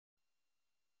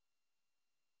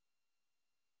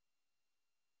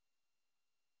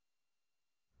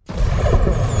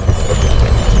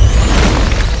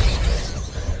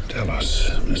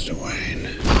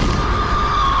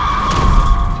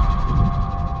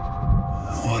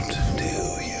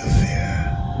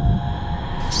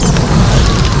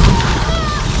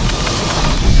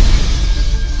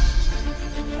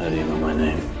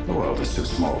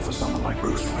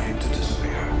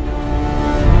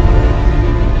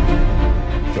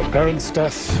Parents'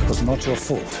 death was not your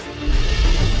fault.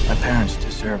 My parents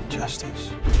deserve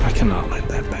justice. I cannot let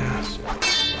that pass.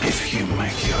 If you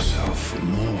make yourself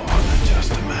more than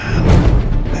just a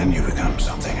man, then you become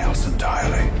something else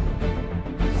entirely.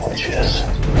 Which is?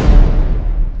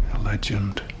 A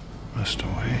legend, Mr.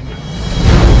 Wayne.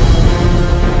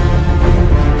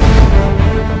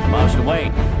 Marshal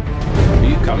Wayne, are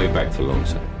you coming back for long,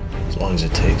 sir? As long as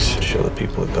it takes to show the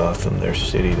people of Gotham their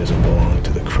city doesn't belong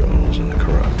to the criminals and the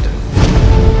corrupt.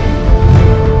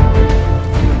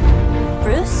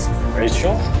 Bruce?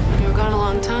 Rachel? You were gone a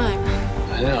long time.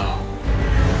 I know.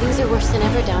 Things are worse than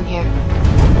ever down here.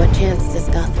 What chance does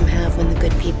Gotham have when the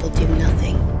good people do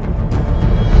nothing?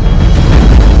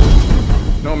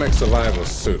 No make survival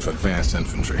suit for advanced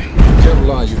infantry.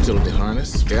 Kevlar utility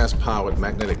harness, gas-powered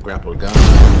magnetic grapple gun.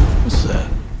 What's that?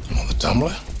 On the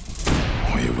tumbler?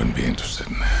 Well, you wouldn't be interested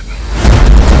in that.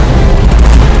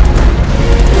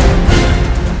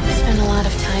 I spent a lot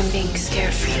of time being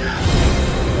scared for you.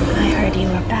 I heard you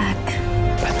were back.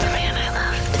 But the man I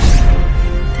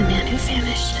loved, the man who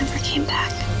vanished, never came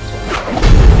back.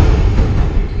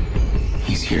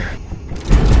 He's here.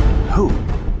 Who?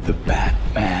 The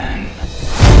Batman.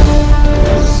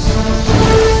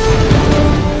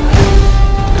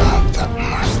 Gotham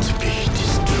must be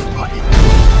destroyed.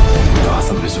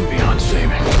 Gotham isn't beyond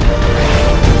saving.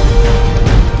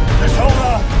 It's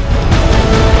over!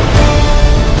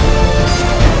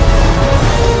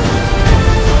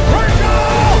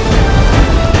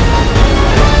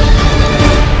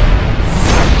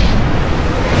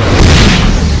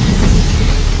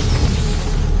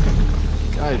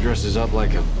 Guy dresses up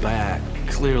like a bat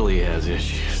clearly has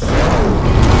issues.